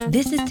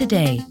This is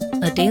Today,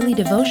 a daily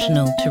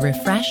devotional to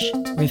refresh,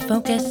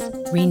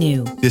 refocus,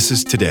 renew. This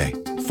is Today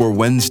for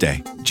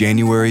Wednesday,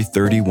 January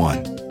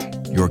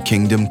 31. Your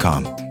kingdom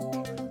come.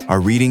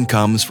 Our reading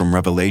comes from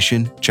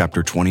Revelation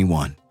chapter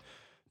 21.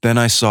 Then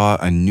I saw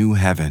a new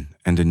heaven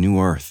and a new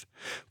earth,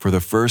 for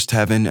the first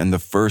heaven and the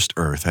first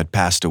earth had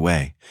passed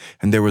away,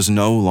 and there was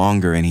no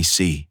longer any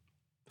sea.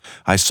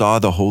 I saw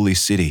the holy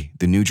city,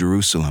 the New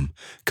Jerusalem,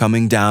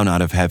 coming down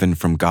out of heaven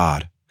from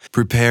God,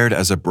 prepared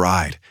as a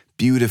bride,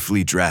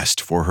 beautifully dressed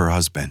for her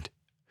husband.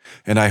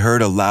 And I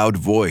heard a loud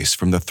voice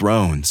from the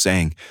throne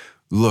saying,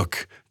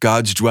 "Look,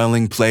 God's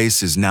dwelling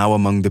place is now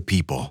among the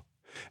people,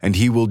 and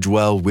he will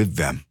dwell with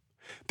them.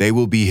 They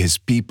will be his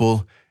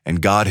people, and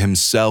God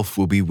himself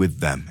will be with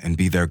them and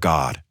be their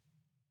God.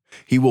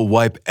 He will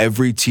wipe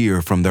every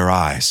tear from their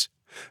eyes.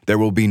 There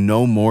will be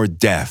no more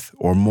death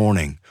or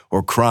mourning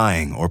or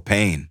crying or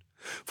pain,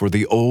 for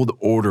the old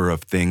order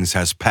of things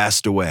has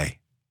passed away."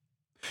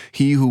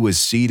 He who was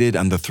seated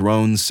on the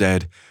throne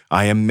said,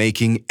 "I am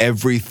making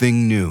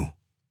everything new."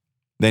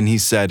 Then he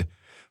said,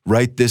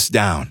 "Write this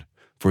down,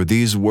 for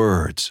these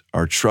words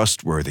are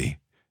trustworthy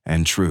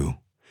and true."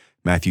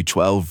 Matthew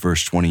 12,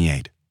 verse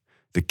 28.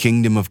 The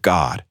kingdom of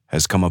God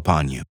has come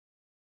upon you.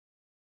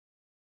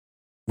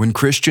 When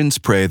Christians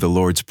pray the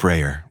Lord's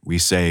Prayer, we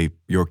say,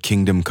 "Your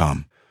kingdom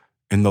come."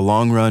 In the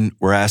long run,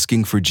 we're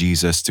asking for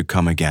Jesus to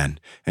come again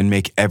and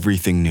make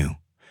everything new.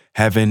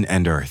 Heaven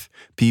and earth,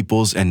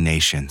 peoples and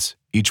nations,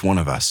 each one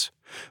of us.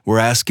 We're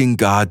asking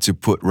God to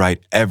put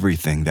right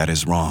everything that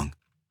is wrong.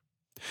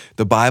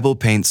 The Bible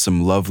paints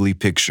some lovely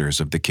pictures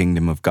of the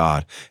kingdom of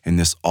God in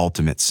this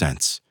ultimate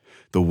sense.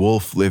 The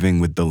wolf living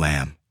with the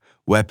lamb.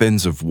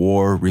 Weapons of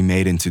war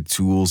remade into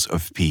tools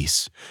of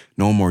peace.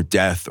 No more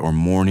death or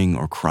mourning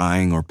or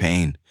crying or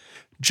pain.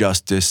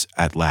 Justice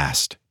at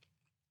last.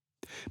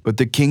 But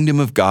the kingdom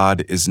of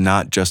God is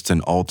not just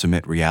an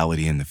ultimate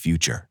reality in the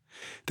future.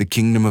 The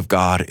kingdom of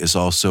God is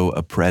also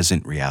a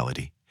present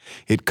reality.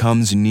 It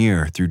comes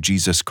near through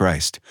Jesus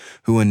Christ,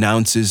 who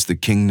announces the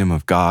kingdom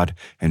of God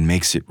and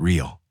makes it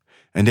real.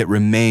 And it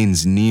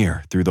remains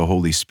near through the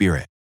Holy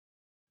Spirit.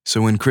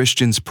 So when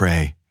Christians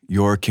pray,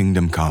 "Your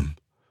kingdom come,"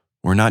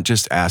 we're not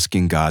just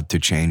asking God to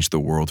change the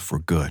world for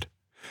good.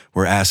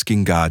 We're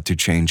asking God to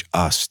change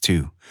us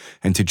too,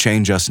 and to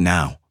change us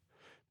now,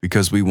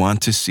 because we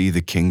want to see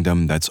the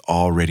kingdom that's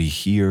already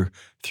here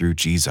through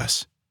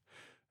Jesus.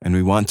 And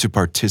we want to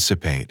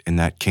participate in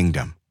that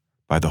kingdom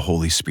by the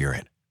Holy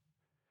Spirit.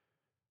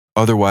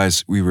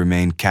 Otherwise, we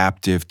remain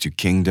captive to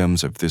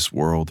kingdoms of this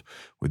world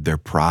with their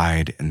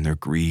pride and their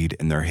greed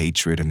and their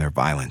hatred and their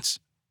violence.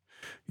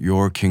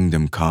 Your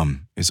kingdom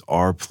come is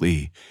our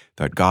plea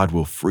that God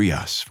will free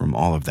us from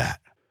all of that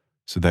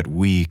so that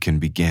we can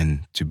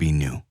begin to be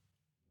new.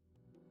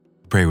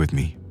 Pray with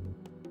me.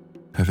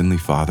 Heavenly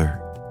Father,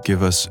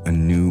 give us a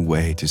new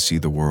way to see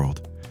the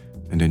world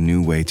and a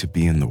new way to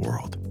be in the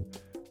world.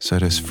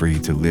 Set us free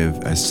to live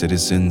as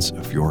citizens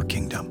of your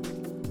kingdom.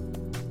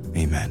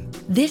 Amen.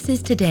 This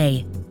is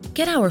Today.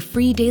 Get our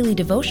free daily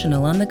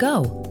devotional on the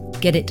go.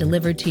 Get it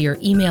delivered to your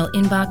email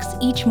inbox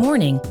each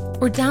morning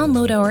or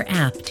download our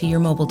app to your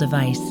mobile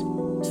device.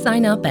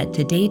 Sign up at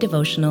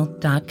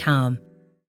todaydevotional.com.